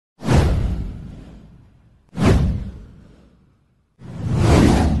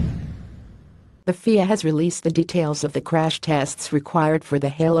The FIA has released the details of the crash tests required for the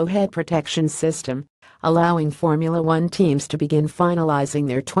Halo head protection system, allowing Formula One teams to begin finalizing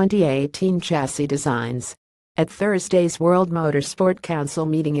their 2018 chassis designs. At Thursday's World Motorsport Council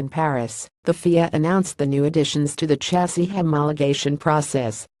meeting in Paris, the FIA announced the new additions to the chassis homologation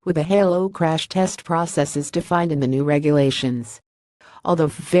process, with the Halo crash test processes defined in the new regulations. Although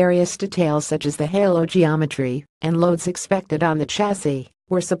various details such as the halo geometry and loads expected on the chassis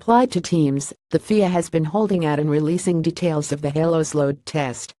were supplied to teams, the FIA has been holding out and releasing details of the halo's load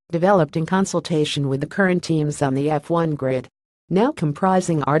test, developed in consultation with the current teams on the F1 grid. Now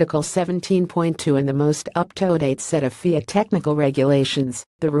comprising Article 17.2 and the most up-to-date set of FIA technical regulations,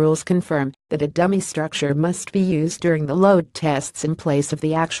 the rules confirm that a dummy structure must be used during the load tests in place of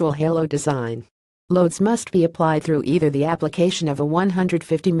the actual halo design. Loads must be applied through either the application of a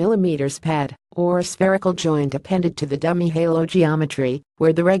 150 mm pad or a spherical joint appended to the dummy halo geometry,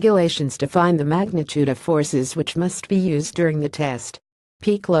 where the regulations define the magnitude of forces which must be used during the test.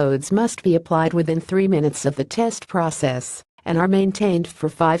 Peak loads must be applied within 3 minutes of the test process and are maintained for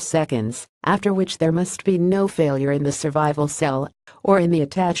 5 seconds, after which there must be no failure in the survival cell or in the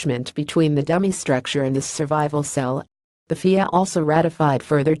attachment between the dummy structure and the survival cell. The FIA also ratified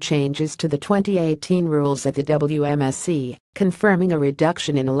further changes to the 2018 rules at the WMSC, confirming a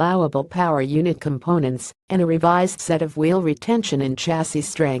reduction in allowable power unit components and a revised set of wheel retention and chassis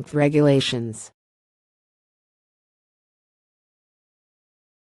strength regulations.